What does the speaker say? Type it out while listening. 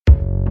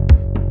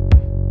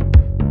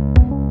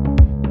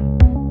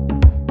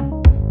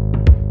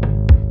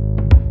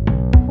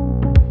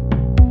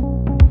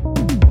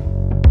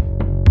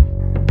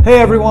Hey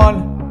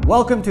everyone,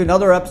 welcome to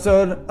another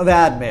episode of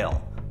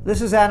AdMail.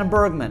 This is Adam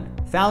Bergman,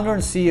 founder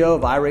and CEO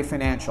of IRA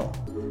Financial.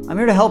 I'm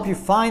here to help you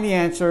find the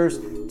answers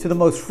to the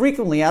most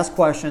frequently asked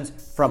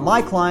questions from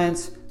my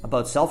clients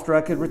about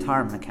self-directed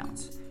retirement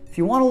accounts. If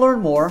you want to learn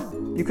more,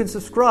 you can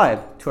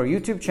subscribe to our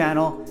YouTube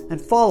channel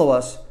and follow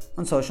us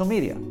on social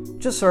media.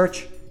 Just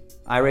search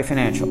IRA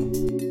Financial.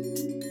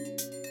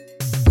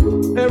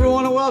 Hey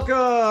everyone, and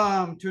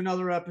welcome to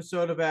another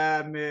episode of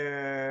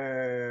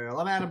AdMail.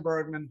 I'm Adam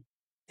Bergman,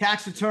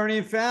 tax attorney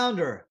and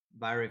founder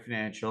of IRA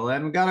Financial,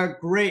 and we've got a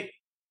great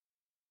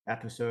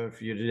episode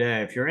for you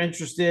today. If you're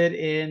interested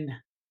in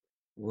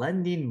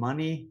lending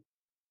money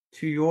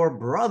to your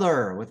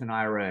brother with an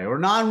IRA, or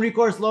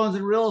non-recourse loans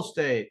in real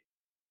estate,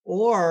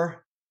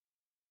 or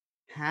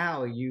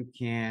how you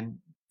can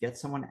get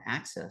someone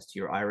access to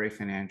your IRA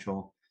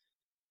Financial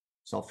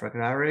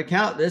self-directed IRA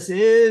account, this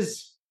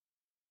is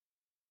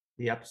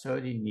the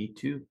episode you need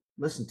to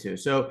listen to.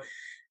 So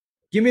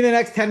give me the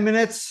next 10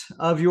 minutes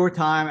of your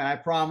time, and I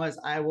promise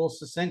I will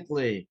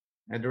succinctly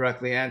and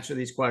directly answer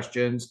these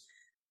questions.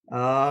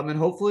 And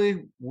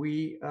hopefully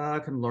we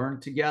can learn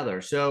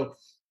together. So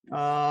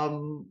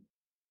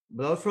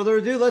without further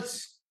ado,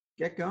 let's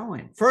get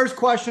going. First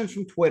question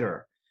from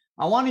Twitter.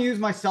 I want to use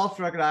my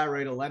self-directed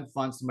IRA to lend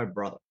funds to my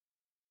brother.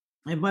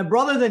 If my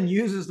brother then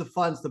uses the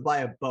funds to buy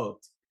a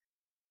boat,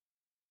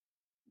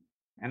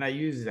 and I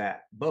use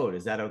that boat,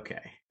 is that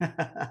okay?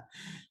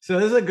 So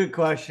this is a good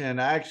question.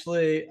 I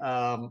actually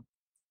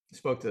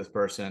spoke to this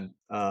person,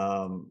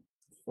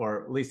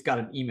 or at least got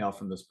an email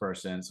from this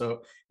person.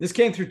 So this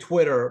came through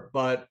Twitter,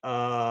 but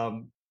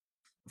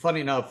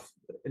funny enough,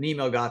 an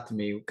email got to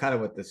me kind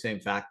of with the same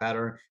fact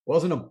pattern. It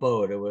wasn't a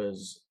boat. It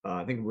was,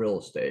 I think,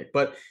 real estate.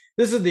 But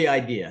this is the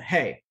idea.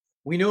 Hey,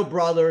 we know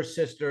brothers,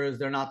 sisters,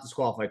 they're not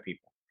disqualified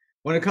people.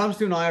 When it comes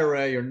to an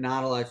IRA, you're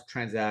not allowed to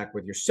transact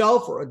with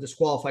yourself or a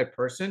disqualified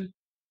person.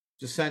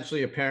 It's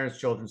essentially a parent's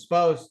children's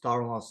spouse,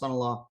 daughter-in-law,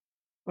 son-in-law,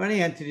 or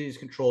any entities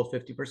controlled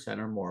 50%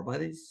 or more by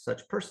these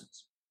such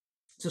persons.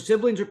 So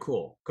siblings are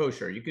cool,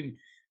 kosher. You can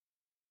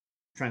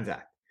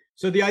transact.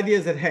 So the idea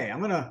is that, hey, I'm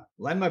going to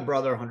lend my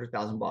brother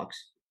 $100,000,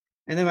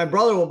 and then my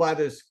brother will buy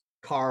this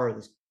car or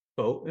this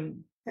boat,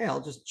 and hey,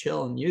 I'll just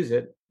chill and use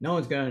it. No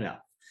one's going to know.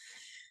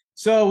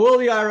 So will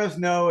the IRS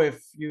know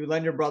if you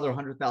lend your brother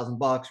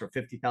 $100,000 or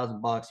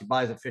 $50,000, he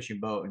buys a fishing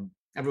boat, and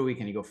every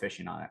weekend you go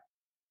fishing on it?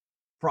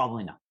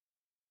 Probably not.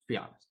 Be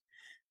honest.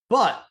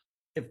 But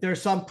if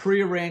there's some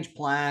prearranged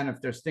plan,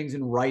 if there's things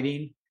in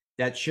writing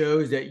that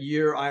shows that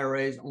your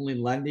IRA is only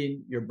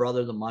lending your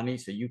brother the money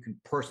so you can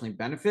personally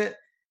benefit,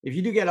 if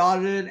you do get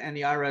audited and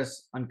the IRS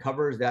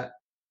uncovers that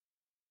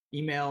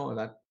email or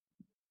that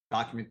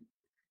document,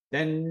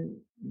 then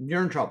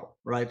you're in trouble,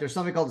 right? There's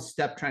something called the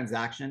step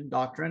transaction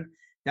doctrine.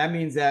 That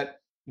means that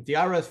if the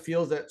IRS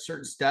feels that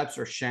certain steps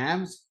are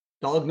shams,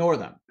 they'll ignore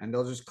them and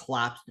they'll just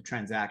collapse the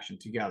transaction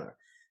together.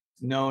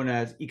 Known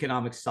as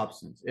economic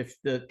substance. If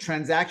the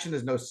transaction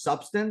has no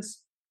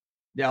substance,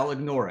 they'll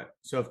ignore it.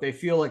 So if they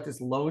feel like this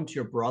loan to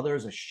your brother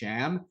is a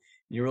sham,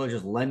 you're really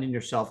just lending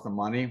yourself the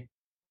money,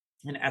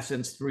 in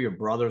essence, through your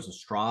brother as a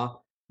straw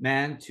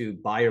man to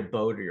buy your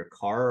boat or your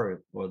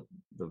car or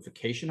the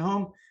vacation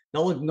home,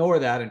 they'll ignore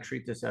that and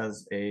treat this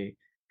as a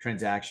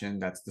transaction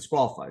that's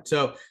disqualified.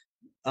 So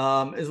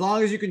as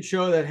long as you can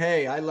show that,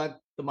 hey, I lent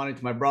the money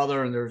to my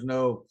brother and there's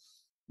no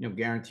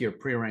guarantee or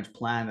prearranged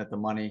plan that the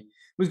money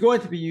was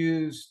going to be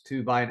used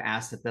to buy an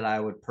asset that I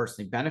would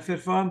personally benefit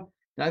from,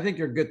 then I think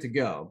you're good to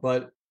go.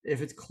 But if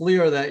it's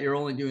clear that you're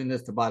only doing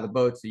this to buy the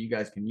boat so you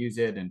guys can use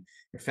it and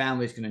your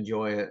families can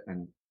enjoy it,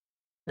 and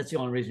that's the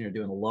only reason you're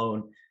doing a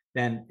loan,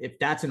 then if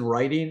that's in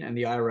writing and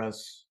the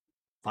IRS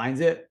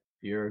finds it,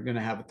 you're going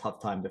to have a tough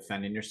time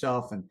defending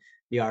yourself, and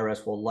the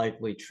IRS will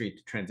likely treat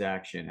the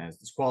transaction as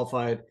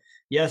disqualified.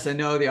 Yes, I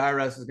know the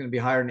IRS is going to be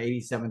hiring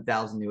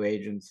 87,000 new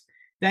agents.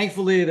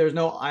 Thankfully, there's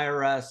no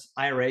IRS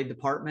IRA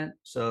department,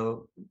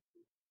 so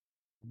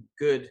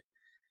for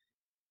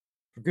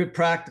good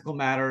practical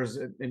matters,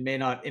 it may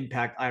not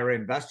impact IRA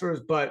investors,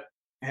 but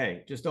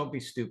hey, just don't be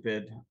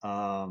stupid.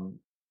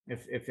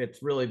 If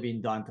it's really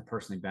being done to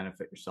personally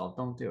benefit yourself,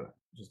 don't do it.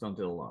 Just don't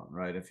do it alone,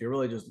 right? If you're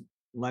really just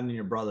lending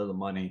your brother the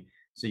money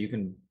so you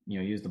can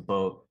use the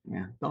boat,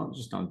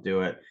 don't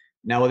do it.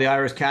 Now, will the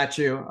IRS catch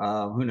you?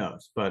 Who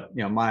knows? But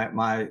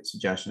my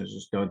suggestion is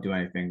just don't do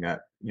anything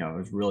that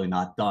is really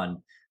not done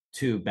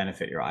to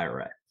benefit your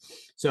IRA.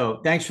 So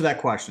thanks for that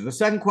question. The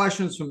second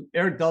question is from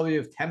Eric W.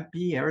 of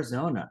Tempe,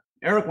 Arizona.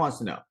 Eric wants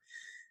to know,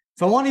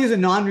 if I want to use a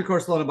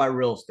non-recourse loan to buy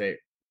real estate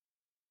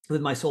with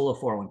my solo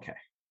 401k,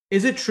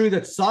 is it true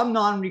that some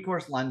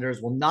non-recourse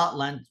lenders will not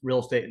lend real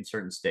estate in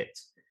certain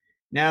states?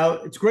 Now,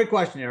 it's a great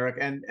question, Eric.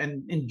 And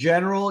in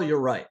general,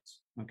 you're right.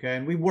 Okay.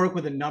 And we work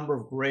with a number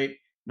of great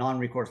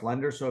non-recourse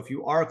lenders. So if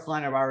you are a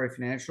client of IRA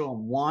Financial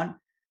and want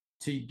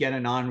to get a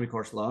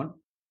non-recourse loan,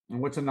 and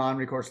what's a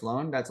non-recourse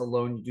loan? That's a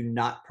loan you do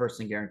not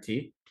personally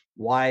guarantee.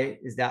 Why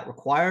is that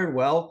required?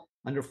 Well,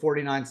 under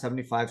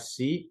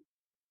 4975C,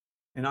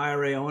 an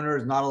IRA owner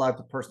is not allowed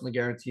to personally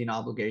guarantee an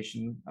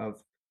obligation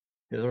of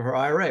his or her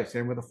IRA.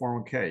 Same with a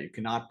 401k. You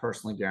cannot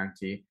personally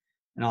guarantee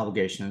an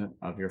obligation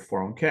of your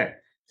 401k.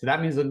 So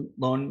that means the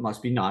loan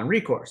must be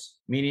non-recourse,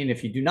 meaning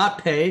if you do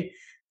not pay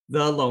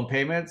the loan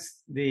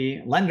payments,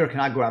 the lender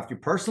cannot go after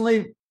you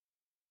personally.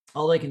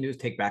 All they can do is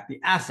take back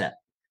the asset.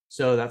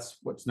 So that's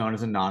what's known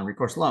as a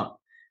non-recourse loan.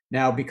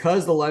 Now,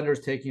 because the lender is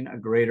taking a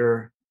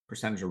greater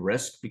percentage of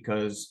risk,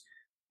 because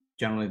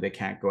generally they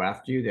can't go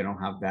after you, they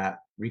don't have that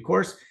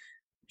recourse.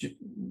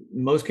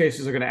 Most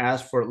cases are going to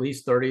ask for at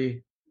least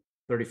 30,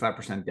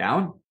 35%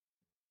 down.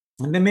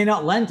 And they may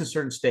not lend to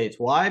certain states.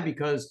 Why?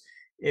 Because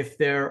if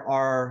there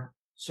are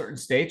certain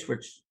states,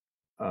 which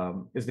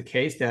is the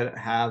case, that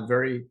have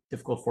very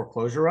difficult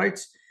foreclosure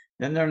rights,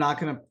 then they're not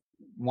going to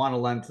want to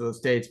lend to those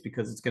states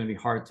because it's going to be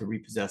hard to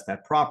repossess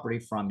that property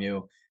from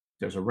you.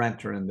 There's a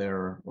renter in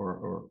there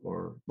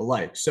or the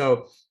like.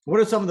 So what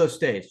are some of those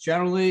states?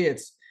 Generally,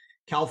 it's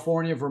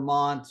California,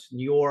 Vermont,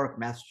 New York,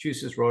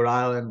 Massachusetts, Rhode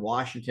Island,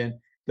 Washington.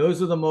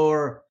 Those are the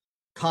more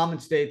common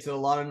states that a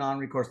lot of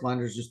non-recourse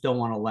lenders just don't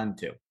want to lend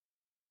to.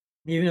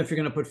 Even if you're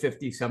going to put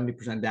 50,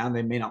 70% down,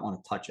 they may not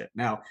want to touch it.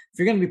 Now, if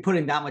you're going to be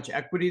putting that much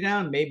equity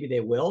down, maybe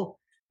they will.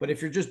 But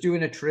if you're just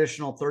doing a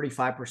traditional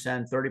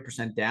 35%,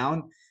 30%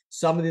 down,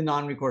 some of the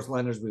non-recourse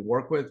lenders we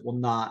work with will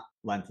not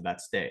lend to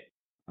that state.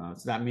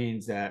 So that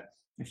means that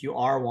if you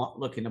are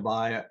looking to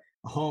buy a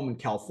home in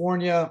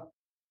California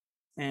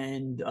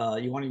and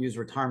you want to use a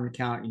retirement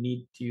account, you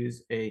need to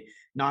use a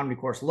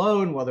non-recourse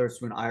loan, whether it's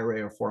through an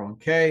IRA or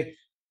 401k.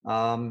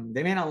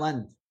 They may not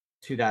lend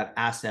to that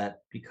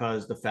asset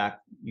because the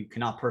fact you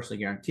cannot personally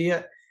guarantee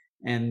it.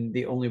 And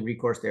the only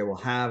recourse they will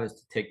have is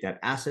to take that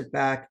asset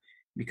back,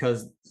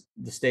 because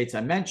the states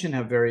I mentioned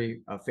have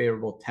very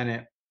favorable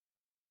tenant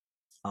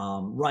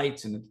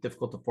rights, and it's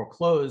difficult to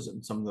foreclose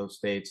in some of those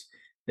states.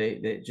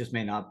 They just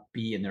may not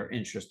be in their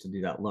interest to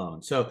do that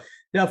loan. So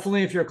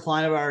definitely, if you're a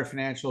client of IRA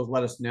Financials,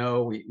 let us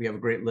know. We have a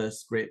great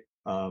list, great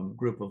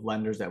group of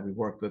lenders that we've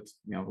worked with,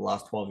 the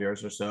last 12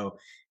 years or so,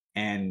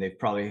 and they've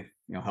probably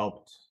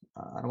helped,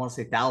 I don't want to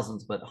say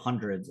thousands, but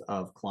hundreds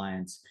of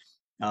clients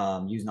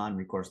use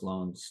non-recourse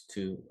loans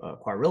to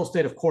acquire real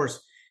estate. Of course,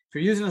 if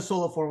you're using a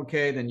solo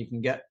 401k, then you can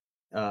get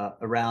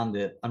around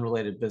the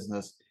unrelated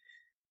business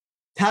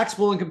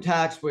taxable income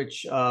tax,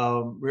 which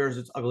rears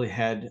its ugly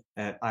head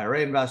at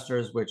IRA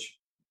investors, which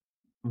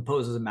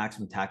imposes a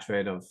maximum tax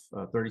rate of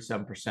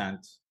 37%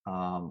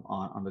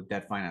 on the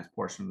debt finance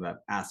portion of that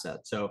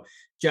asset. So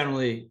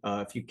generally,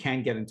 if you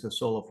can get into a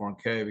solo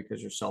 401k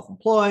because you're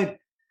self-employed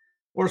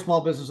or a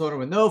small business owner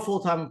with no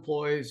full-time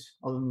employees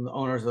other than the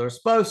owners of their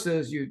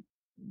spouses, you'd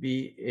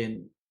be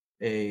in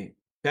a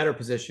better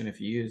position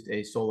if you used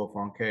a solo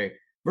 401k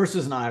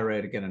versus an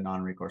IRA to get a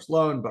non-recourse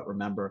loan. But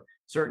remember,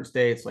 certain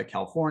states like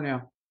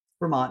California,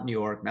 Vermont, New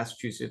York,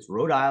 Massachusetts,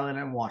 Rhode Island,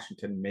 and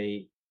Washington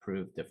may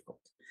prove difficult.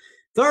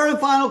 Third and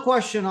final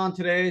question on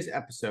today's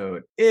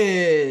episode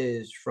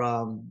is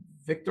from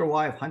Victor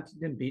Y of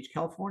Huntington Beach,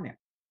 California.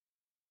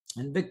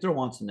 And Victor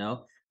wants to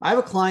know, I have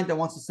a client that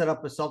wants to set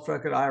up a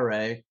self-directed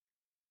IRA,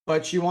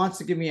 but she wants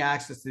to give me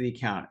access to the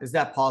account. Is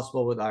that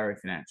possible with IRA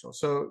Financial?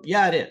 So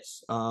yeah, it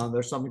is.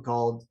 There's something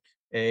called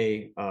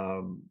a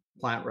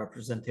client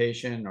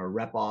representation or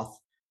rep auth,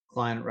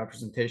 client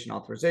representation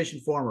authorization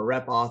form, or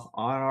rep auth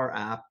on our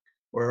app,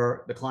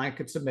 where the client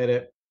could submit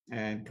it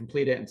and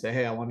complete it and say,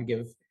 hey, I want to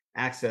give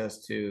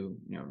access to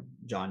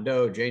John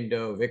Doe, Jane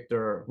Doe,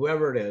 Victor,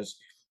 whoever it is.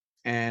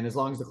 And as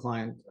long as the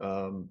client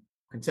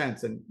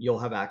consents, and you'll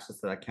have access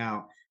to that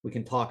account. We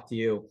can talk to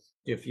you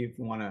if you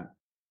want to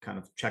kind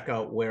of check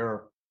out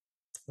where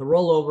the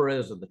rollover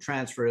is or the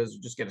transfer is, or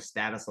just get a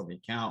status on the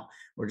account,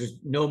 or just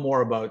know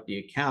more about the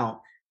account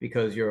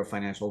because you're a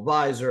financial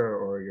advisor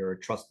or you're a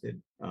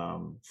trusted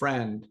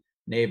friend,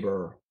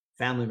 neighbor,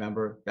 family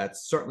member.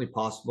 That's certainly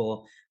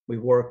possible. We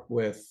work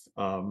with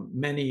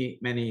many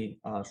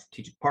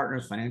strategic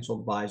partners, financial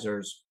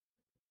advisors,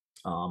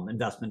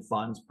 investment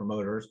funds,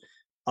 promoters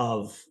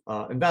of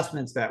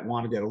investments that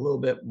want to get a little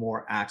bit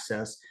more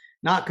access,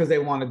 not because they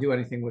want to do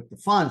anything with the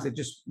funds. They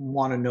just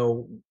want to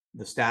know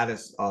the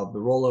status of the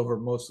rollover,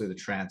 mostly the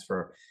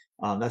transfer.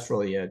 That's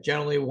really it.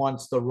 Generally,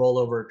 once the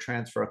rollover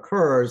transfer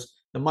occurs,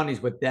 the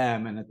money's with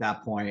them, and at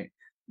that point,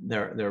 they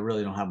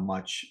really don't have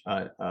much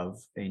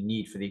of a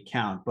need for the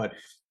account. But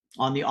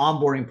on the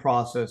onboarding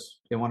process,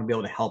 they want to be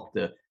able to help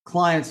the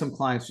clients. Some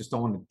clients just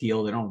don't want to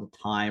deal; they don't have the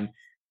time.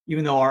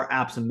 Even though our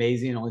app's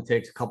amazing, it only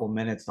takes a couple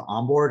minutes to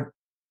onboard.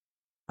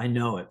 I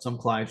know it. Some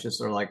clients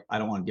just are like, I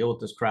don't want to deal with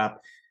this crap.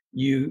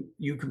 You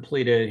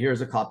complete it.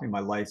 Here's a copy of my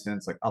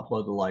license. Like,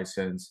 upload the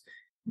license.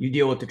 You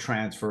deal with the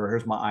transfer.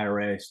 Here's my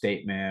IRA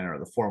statement or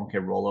the 401k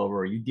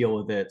rollover. You deal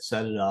with it,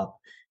 set it up,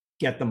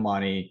 get the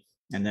money,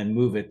 and then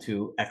move it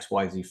to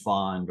XYZ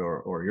fund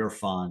or your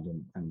fund,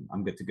 and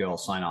I'm good to go. I'll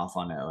sign off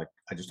on it. Like,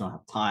 I just don't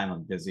have time.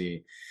 I'm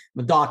busy.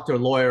 I'm a doctor,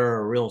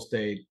 lawyer, or real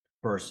estate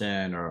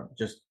person, or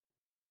just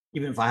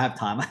even if I have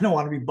time, I don't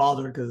want to be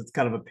bothered because it's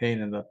kind of a pain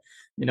in the,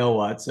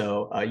 what.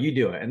 So you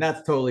do it, and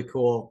that's totally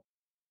cool.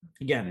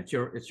 Again, it's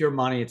your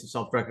money. It's a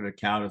self-directed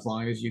account. As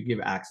long as you give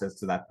access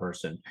to that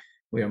person,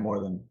 we are more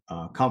than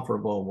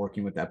comfortable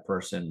working with that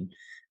person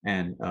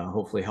and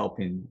hopefully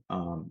helping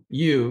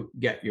you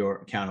get your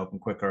account open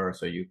quicker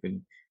so you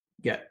can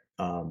get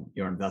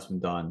your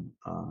investment done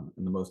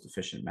in the most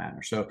efficient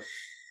manner. So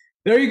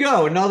there you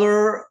go,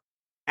 another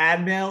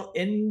ad mail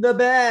in the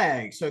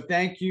bag. So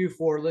thank you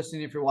for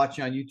listening. If you're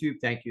watching on YouTube,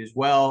 thank you as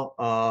well.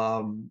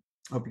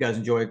 Hope you guys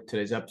enjoyed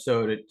today's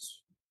episode.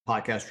 It's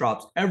podcast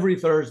drops every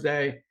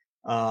Thursday.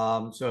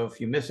 So if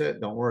you miss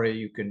it, don't worry,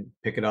 you can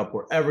pick it up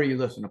wherever you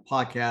listen to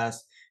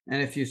podcasts.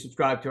 And if you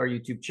subscribe to our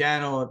YouTube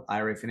channel at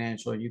IRA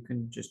Financial, you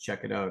can just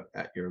check it out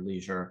at your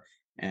leisure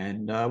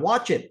and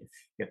watch it.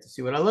 Get to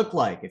see what I look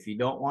like. If you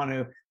don't want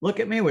to look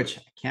at me, which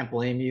I can't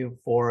blame you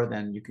for,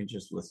 then you can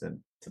just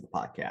listen to the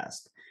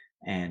podcast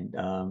and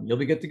you'll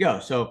be good to go.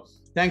 So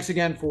thanks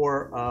again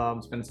for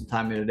spending some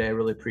time with me today.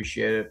 Really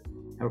appreciate it.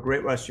 Have a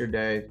great rest of your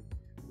day.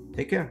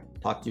 Take care.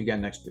 Talk to you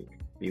again next week.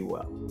 Be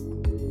well.